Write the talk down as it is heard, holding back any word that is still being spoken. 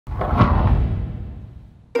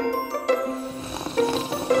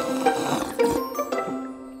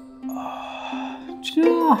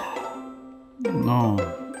No.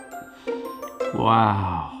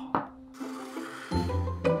 Wow.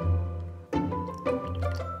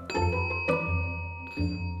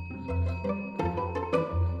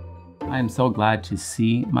 I am so glad to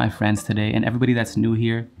see my friends today, and everybody that's new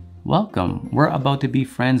here, welcome. We're about to be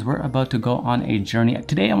friends. We're about to go on a journey.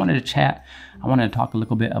 Today I wanted to chat. I wanted to talk a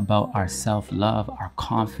little bit about our self-love, our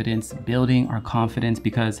confidence, building our confidence,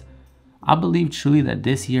 because I believe truly that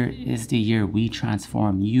this year is the year we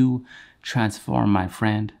transform. You transform, my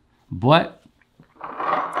friend. But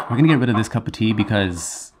we're gonna get rid of this cup of tea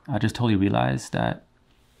because I just totally realized that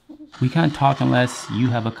we can't talk unless you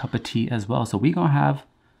have a cup of tea as well. So we're gonna have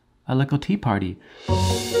a little tea party.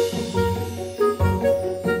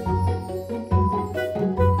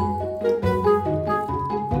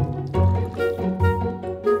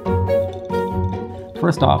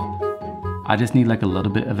 First off, I just need like a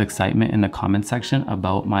little bit of excitement in the comment section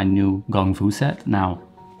about my new Gong Fu set. Now,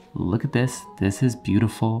 look at this. This is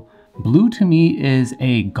beautiful. Blue to me is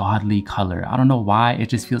a godly color. I don't know why, it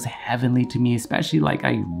just feels heavenly to me, especially like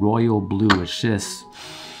a royal blue. It's just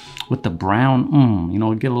with the brown, you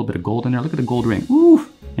know, get a little bit of gold in there. Look at the gold ring. Ooh,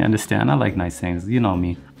 you understand? I like nice things. You know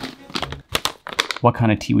me. What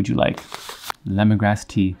kind of tea would you like? Lemongrass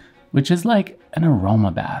tea, which is like an aroma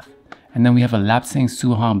bath. And then we have a Lapsang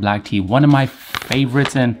Souhan black tea, one of my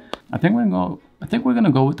favorites. And I think we're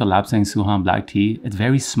gonna go with the Lapsang Souhan black tea. It's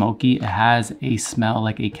very smoky. It has a smell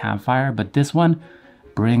like a campfire, but this one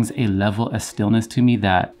brings a level of stillness to me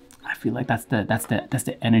that I feel like that's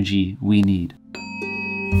the energy we need.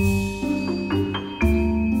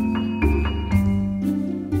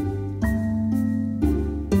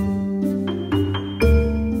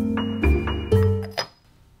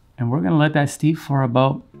 And we're gonna let that steep for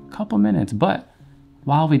about couple minutes. But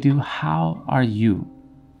while we do, how are you?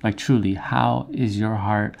 Like truly, how is your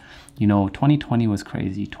heart? You know, 2020 was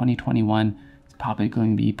crazy. 2021 is probably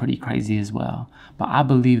going to be pretty crazy as well. But I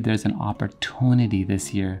believe there's an opportunity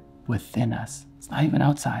this year within us. It's not even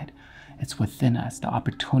outside, it's within us. The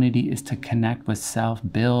opportunity is to connect with self,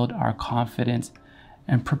 build our confidence,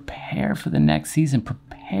 and prepare for the next season.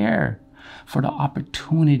 Prepare for the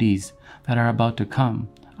opportunities that are about to come.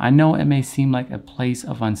 I know it may seem like a place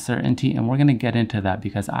of uncertainty, and we're gonna get into that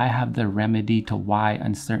because I have the remedy to why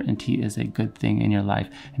uncertainty is a good thing in your life.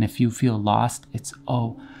 And if you feel lost, it's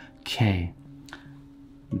okay.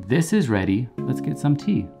 This is ready. Let's get some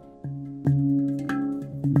tea.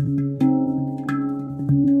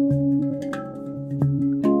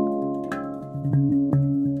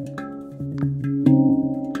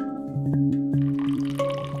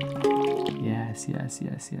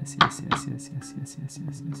 Yes.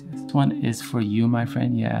 This one is for you, my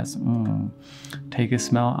friend. Yes. Take a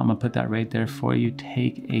smell. I'm gonna put that right there for you.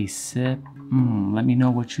 Take a sip. Let me know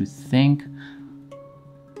what you think.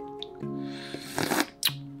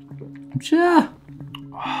 Yeah.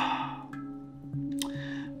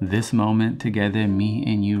 This moment together, me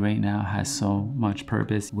and you right now, has so much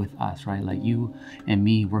purpose with us, right? Like you and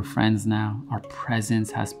me, we're friends now. Our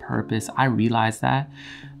presence has purpose. I realize that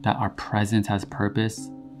our presence has purpose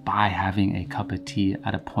by having a cup of tea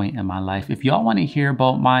at a point in my life. If y'all want to hear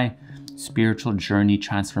about my spiritual journey,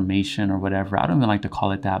 transformation, or whatever, I don't even like to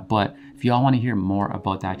call it that, but if y'all want to hear more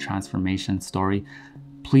about that transformation story,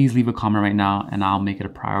 please leave a comment right now and I'll make it a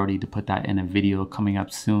priority to put that in a video coming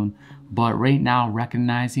up soon. But right now,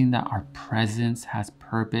 recognizing that our presence has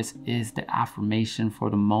purpose is the affirmation for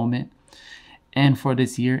the moment. And for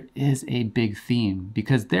this year is a big theme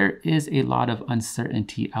because there is a lot of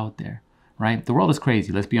uncertainty out there, right? The world is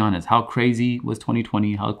crazy, let's be honest. How crazy was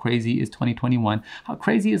 2020? How crazy is 2021? How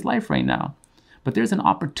crazy is life right now? But there's an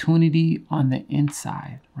opportunity on the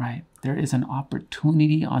inside, right? There is an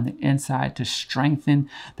opportunity on the inside to strengthen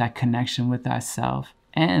that connection with thyself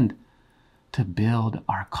and to build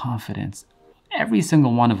our confidence. Every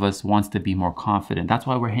single one of us wants to be more confident. That's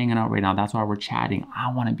why we're hanging out right now. That's why we're chatting.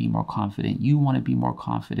 I want to be more confident. You want to be more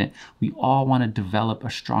confident. We all want to develop a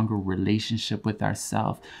stronger relationship with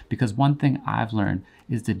ourselves, because one thing I've learned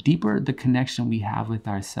is the deeper the connection we have with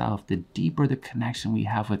ourselves, the deeper the connection we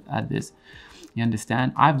have with others. You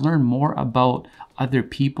understand? I've learned more about other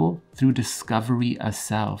people through discovery of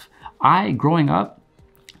self. Growing up,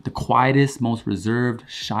 the quietest, most reserved,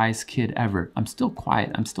 shyest kid ever. I'm still quiet,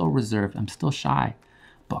 I'm still reserved, I'm still shy,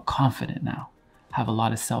 but confident now. Have a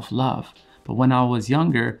lot of self-love. But when I was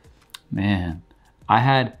younger, man, I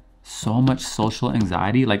had so much social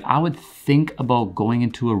anxiety. Like I would think about going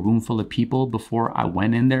into a room full of people before I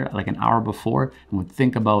went in there, like an hour before, and would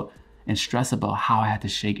think about and stress about how I had to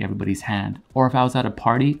shake everybody's hand. Or if I was at a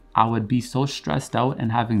party, I would be so stressed out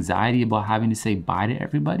and have anxiety about having to say bye to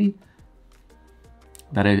everybody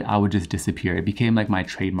that I would just disappear. It became like my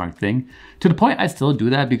trademark thing, to the point I still do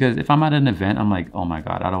that, because if I'm at an event, I'm like, oh my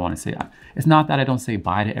God, I don't want to say, it's not that I don't say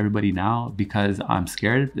bye to everybody now because I'm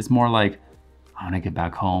scared. It's more like, I want to get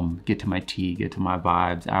back home, get to my tea, get to my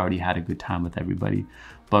vibes. I already had a good time with everybody.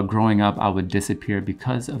 But growing up, I would disappear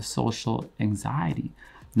because of social anxiety,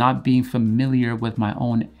 not being familiar with my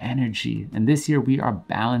own energy. And this year we are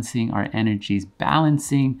balancing our energies,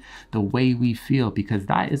 balancing the way we feel, because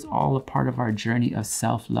that is all a part of our journey of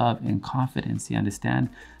self-love and confidence. You understand?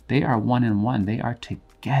 They are one in one. They are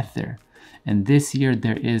together. And this year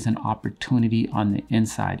there is an opportunity on the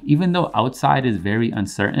inside. Even though outside is very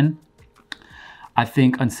uncertain, I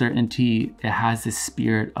think uncertainty, it has this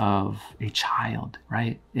spirit of a child,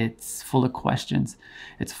 right? It's full of questions.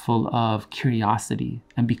 It's full of curiosity.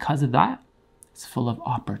 And because of that, it's full of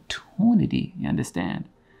opportunity. You understand?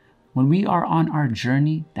 When we are on our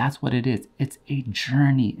journey, that's what it is. It's a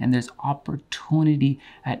journey, and there's opportunity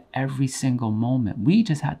at every single moment. We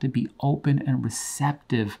just have to be open and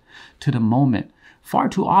receptive to the moment. Far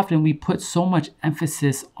too often, we put so much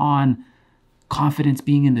emphasis on confidence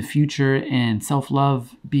being in the future and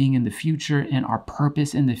self-love being in the future and our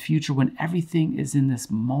purpose in the future, when everything is in this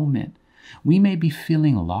moment. We may be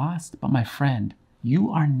feeling lost, but my friend, you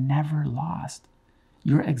are never lost.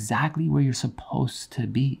 You're exactly where you're supposed to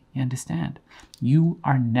be. You understand? You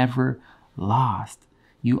are never lost.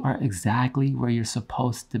 You are exactly where you're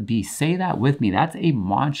supposed to be. Say that with me. That's a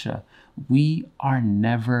mantra. We are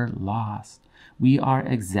never lost. We are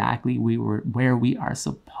exactly where we are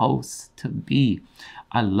supposed to be.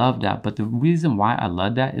 I love that. But the reason why I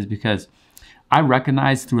love that is because I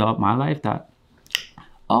recognize throughout my life that,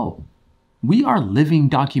 oh, we are living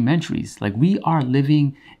documentaries. Like, we are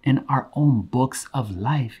living in our own books of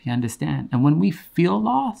life. You understand? And when we feel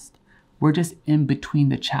lost, we're just in between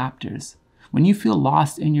the chapters. When you feel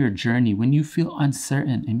lost in your journey, when you feel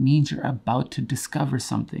uncertain, it means you're about to discover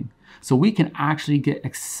something. So we can actually get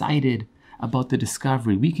excited about the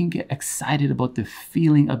discovery. We can get excited about the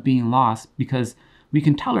feeling of being lost, because we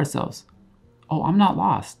can tell ourselves, oh, I'm not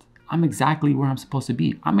lost. I'm exactly where I'm supposed to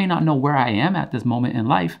be. I may not know where I am at this moment in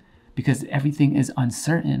life because everything is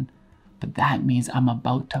uncertain, but that means I'm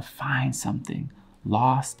about to find something.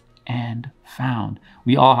 Lost and found.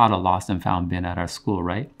 We all had a lost and found bin at our school,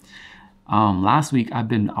 right? Last week, I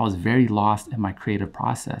was very lost in my creative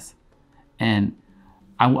process, and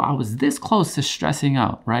I was this close to stressing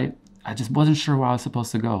out, right? I just wasn't sure where I was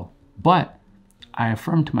supposed to go. But I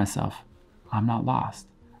affirmed to myself, I'm not lost.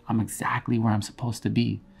 I'm exactly where I'm supposed to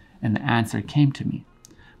be. And the answer came to me.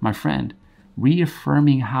 My friend,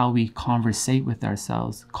 reaffirming how we conversate with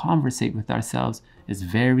ourselves is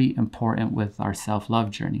very important with our self-love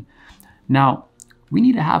journey. Now, we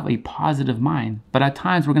need to have a positive mind, but at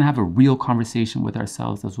times we're going to have a real conversation with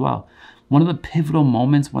ourselves as well. One of the pivotal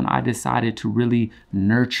moments when I decided to really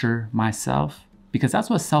nurture myself, because that's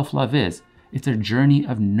what self-love is. It's a journey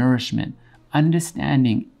of nourishment,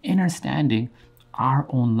 understanding our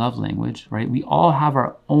own love language, right? We all have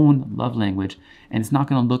our own love language, and it's not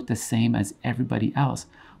going to look the same as everybody else.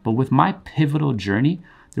 But with my pivotal journey,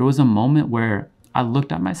 there was a moment where I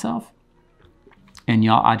looked at myself, and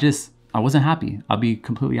y'all, I wasn't happy. I'll be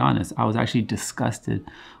completely honest. I was actually disgusted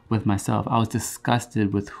with myself. I was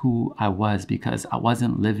disgusted with who I was, because I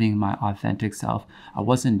wasn't living my authentic self. I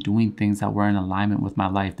wasn't doing things that were in alignment with my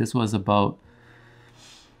life. This was about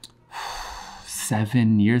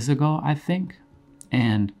 7 years ago, I think.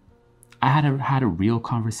 And I had a real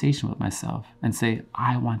conversation with myself and say,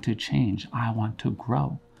 I want to change. I want to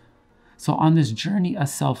grow. So on this journey of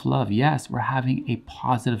self-love, yes, we're having a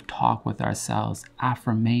positive talk with ourselves,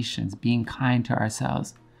 affirmations, being kind to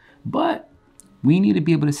ourselves. But we need to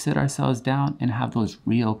be able to sit ourselves down and have those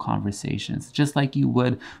real conversations, just like you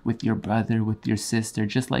would with your brother, with your sister,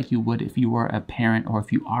 just like you would if you were a parent, or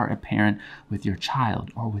if you are a parent with your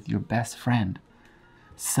child or with your best friend.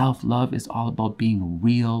 Self-love is all about being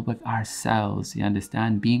real with ourselves, you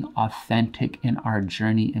understand? Being authentic in our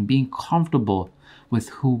journey and being comfortable with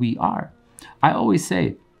who we are. I always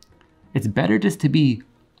say, it's better just to be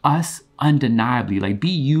us undeniably, like be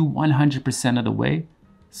you 100% of the way,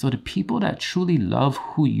 so the people that truly love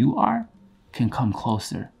who you are can come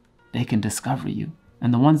closer. They can discover you.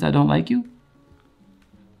 And the ones that don't like you,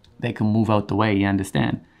 they can move out the way, you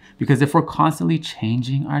understand? Because if we're constantly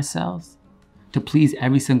changing ourselves to please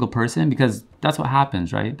every single person, because that's what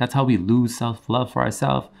happens, right? That's how we lose self-love for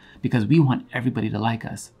ourselves, because we want everybody to like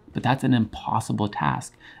us. But that's an impossible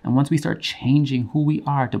task. And once we start changing who we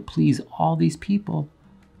are to please all these people,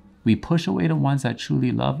 We push away the ones that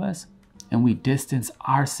truly love us, and we distance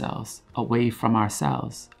ourselves away from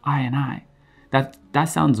ourselves. I and I. That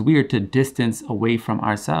sounds weird, to distance away from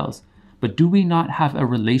ourselves. But do we not have a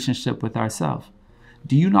relationship with ourselves?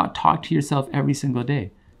 Do you not talk to yourself every single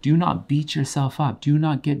day? Do you not beat yourself up? Do you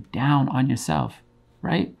not get down on yourself?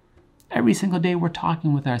 Right? Every single day we're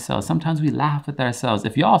talking with ourselves. Sometimes we laugh with ourselves.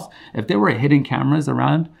 If there were hidden cameras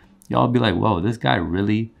around, y'all be like, whoa, this guy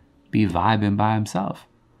really be vibing by himself.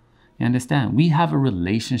 You understand? We have a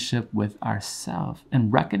relationship with ourselves,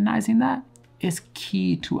 and recognizing that is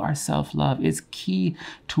key to our self-love. It's key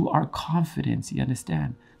to our confidence. You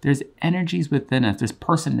understand? There's energies within us. There's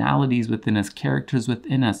personalities within us, characters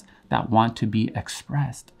within us that want to be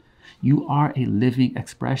expressed. You are a living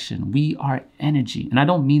expression. We are energy. And I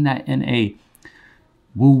don't mean that in a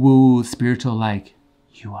woo-woo spiritual, like,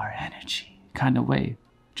 you are energy kind of way.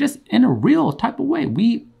 Just in a real type of way.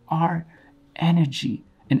 We are energy.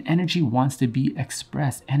 And energy wants to be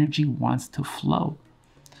expressed. Energy wants to flow.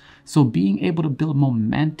 So being able to build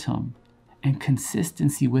momentum and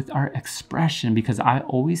consistency with our expression, because I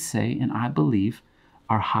always say, and I believe,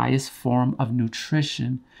 our highest form of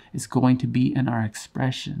nutrition is going to be in our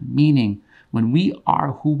expression. Meaning, when we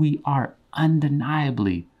are who we are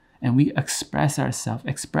undeniably, and we express ourselves,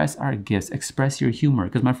 express our gifts, express your humor.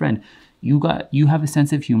 Because my friend, you have a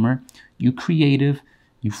sense of humor, you creative,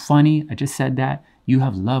 you funny, I just said that. You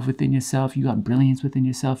have love within yourself, you have brilliance within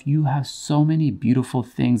yourself, you have so many beautiful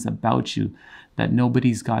things about you that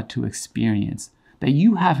nobody's got to experience, that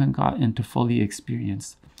you haven't gotten to fully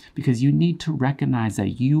experience, because you need to recognize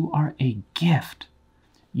that you are a gift.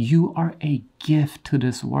 You are a gift to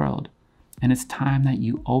this world. And it's time that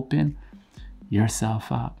you open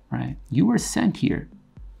yourself up, right? You were sent here.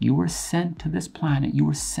 You were sent to this planet. You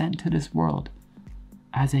were sent to this world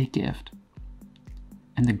as a gift.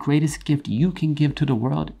 And the greatest gift you can give to the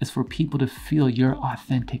world is for people to feel your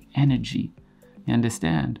authentic energy. You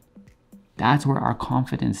understand? That's where our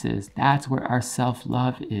confidence is. That's where our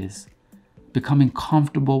self-love is. Becoming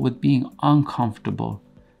comfortable with being uncomfortable.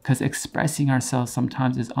 Because expressing ourselves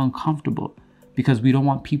sometimes is uncomfortable because we don't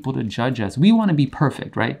want people to judge us. We want to be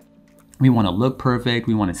perfect, right? We want to look perfect.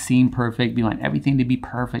 We want to seem perfect. We want everything to be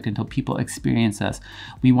perfect until people experience us.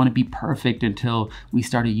 We want to be perfect until we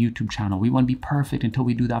start a YouTube channel. We want to be perfect until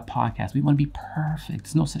we do that podcast. We want to be perfect.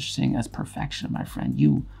 There's no such thing as perfection, my friend.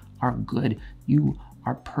 You are good. You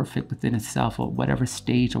are perfect within itself, or whatever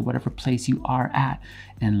stage or whatever place you are at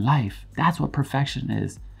in life. That's what perfection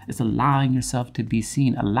is. It's allowing yourself to be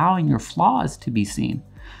seen, allowing your flaws to be seen.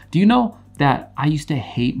 Do you know that I used to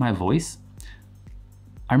hate my voice?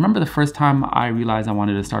 I remember the first time I realized I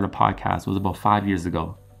wanted to start a podcast was about 5 years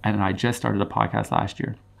ago. And I just started a podcast last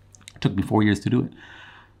year. It took me 4 years to do it.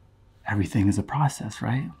 Everything is a process,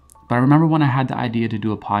 right? But I remember when I had the idea to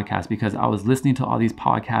do a podcast, because I was listening to all these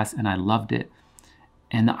podcasts and I loved it.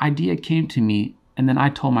 And the idea came to me, and then I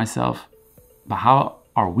told myself, but how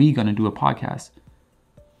are we going to do a podcast?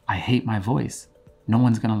 I hate my voice. No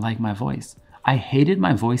one's going to like my voice. I hated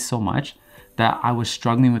my voice so much that I was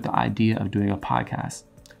struggling with the idea of doing a podcast.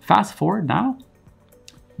 Fast forward now,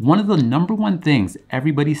 one of the number one things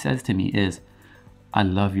everybody says to me is, I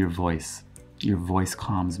love your voice. Your voice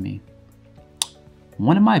calms me.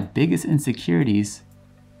 One of my biggest insecurities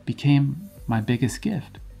became my biggest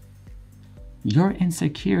gift. Your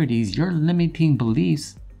insecurities, your limiting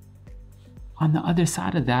beliefs, on the other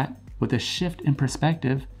side of that, with a shift in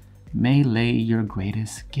perspective, may lay your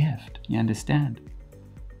greatest gift. You understand?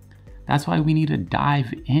 That's why we need to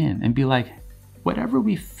dive in and be like, whatever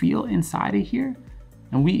we feel inside of here,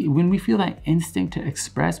 and when we feel that instinct to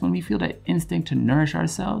express, when we feel that instinct to nourish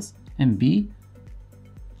ourselves and be,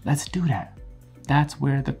 let's do that. That's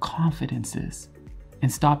where the confidence is.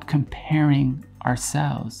 And stop comparing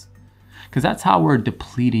ourselves. Because that's how we're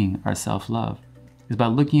depleting our self-love. Is by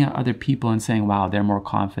looking at other people and saying, wow, they're more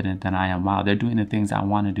confident than I am. Wow, they're doing the things I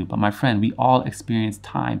want to do. But my friend, we all experience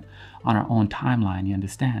time on our own timeline, you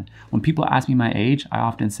understand? When people ask me my age, I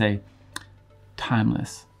often say,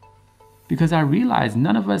 timeless. Because I realize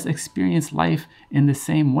none of us experience life in the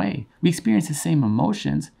same way. We experience the same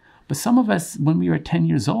emotions, but some of us, when we were 10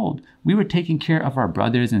 years old, we were taking care of our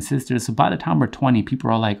brothers and sisters. So by the time we're 20, people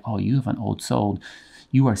are like, oh, you have an old soul.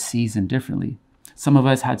 You are seasoned differently. Some of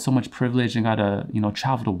us had so much privilege and got to,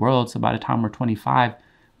 travel the world. So by the time we're 25,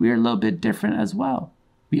 we're a little bit different as well.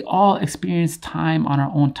 We all experience time on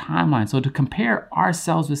our own timeline. So to compare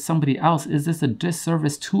ourselves with somebody else is just a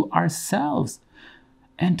disservice to ourselves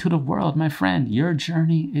and to the world. My friend, your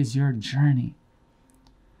journey is your journey.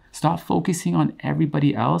 Stop focusing on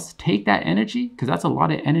everybody else. Take that energy, because that's a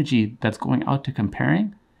lot of energy that's going out to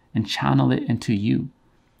comparing, and channel it into you.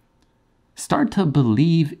 Start to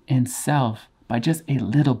believe in self by just a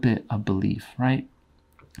little bit of belief, right?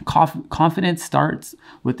 Confidence starts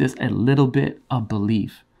with this a little bit of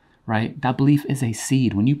belief, right? That belief is a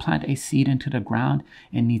seed. When you plant a seed into the ground,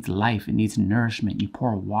 it needs life, it needs nourishment. You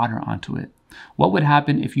pour water onto it. What would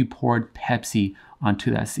happen if you poured Pepsi onto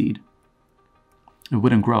that seed? It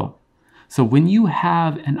wouldn't grow. So when you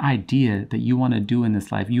have an idea that you want to do in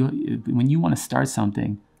this life, when you want to start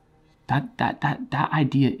something, that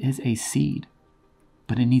idea is a seed,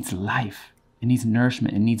 but it needs life, it needs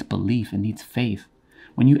nourishment, it needs belief, it needs faith.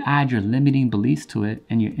 When you add your limiting beliefs to it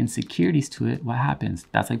and your insecurities to it, what happens?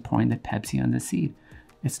 That's like pouring the Pepsi on the seed.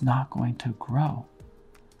 It's not going to grow.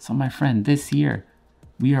 So my friend, this year,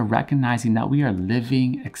 we are recognizing that we are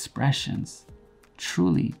living expressions.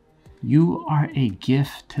 Truly, you are a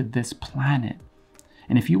gift to this planet.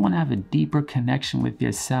 And if you want to have a deeper connection with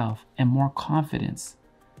yourself and more confidence,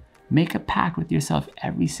 make a pact with yourself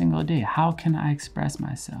every single day. How can I express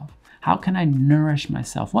myself? How can I nourish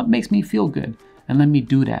myself? What makes me feel good? And let me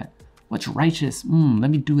do that. What's righteous? Let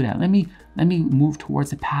me do that. Let me move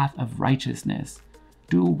towards the path of righteousness.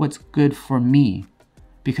 Do what's good for me.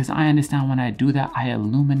 Because I understand when I do that, I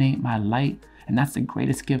illuminate my light. And that's the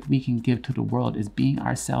greatest gift we can give to the world, is being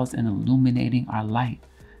ourselves and illuminating our light.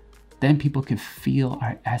 Then people can feel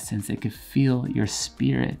our essence. They can feel your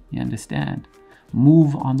spirit. You understand?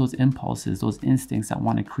 Move on those impulses, those instincts that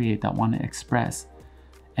want to create, that want to express,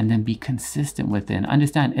 and then be consistent with it. And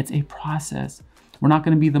understand it's a process. We're not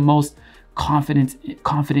going to be the most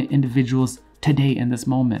confident individuals today in this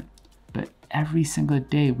moment, but every single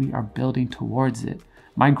day we are building towards it.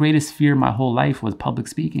 My greatest fear my whole life was public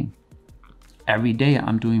speaking. Every day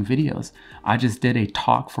I'm doing videos. I just did a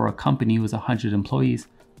talk for a company with 100 employees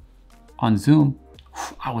on Zoom.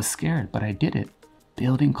 I was scared, but I did it.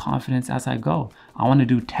 Building confidence as I go. I want to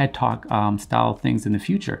do TED Talk style things in the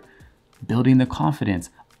future. Building the confidence.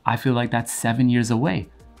 I feel like that's 7 years away.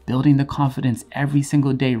 Building the confidence every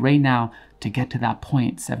single day right now to get to that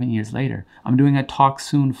point 7 years later. I'm doing a talk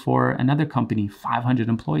soon for another company, 500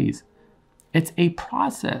 employees. It's a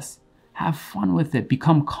process. Have fun with it.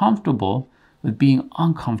 Become comfortable with being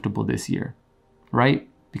uncomfortable this year, right?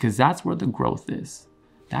 Because that's where the growth is.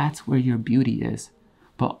 That's where your beauty is.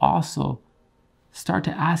 But also start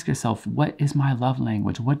to ask yourself, what is my love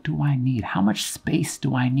language? What do I need? How much space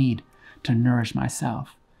do I need to nourish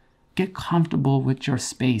myself? Get comfortable with your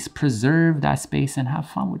space. Preserve that space and have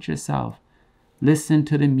fun with yourself. Listen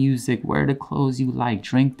to the music, wear the clothes you like,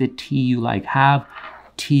 drink the tea you like, have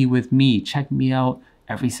tea with me. Check me out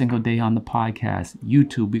every single day on the podcast.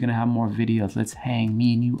 YouTube, we're going to have more videos. Let's hang.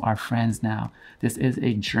 Me and you are friends now. This is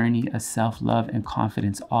a journey of self-love and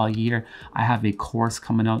confidence all year. I have a course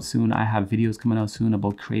coming out soon. I have videos coming out soon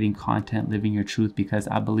about creating content, living your truth, because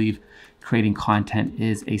I believe creating content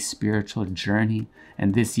is a spiritual journey.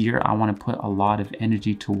 And this year, I want to put a lot of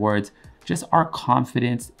energy towards just our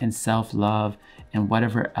confidence and self-love and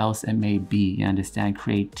whatever else it may be. You understand?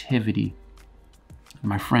 Creativity.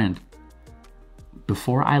 My friend,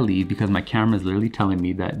 before I leave, because my camera is literally telling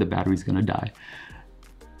me that the battery's gonna die,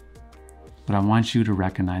 but I want you to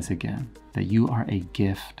recognize again that you are a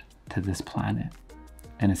gift to this planet.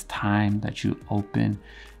 And it's time that you open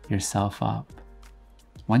yourself up.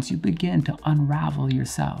 Once you begin to unravel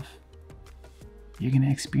yourself, you're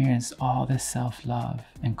gonna experience all this self-love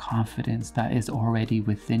and confidence that is already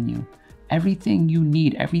within you. Everything you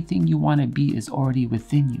need, everything you wanna be is already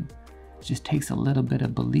within you. It just takes a little bit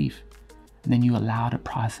of belief. And then you allow the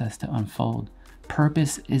process to unfold.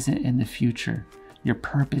 Purpose isn't in the future. Your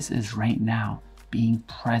purpose is right now, being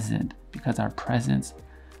present, because our presence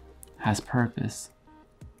has purpose.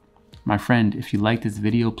 My friend, if you like this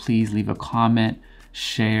video, please leave a comment,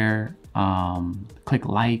 share, click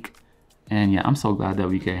like. And yeah, I'm so glad that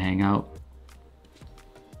we could hang out.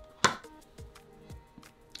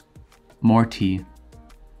 More tea.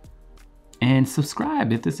 And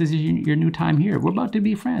subscribe if this is your new time here. We're about to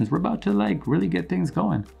be friends. We're about to like really get things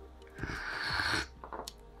going.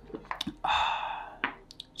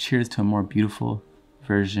 Cheers to a more beautiful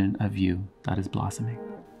version of you that is blossoming.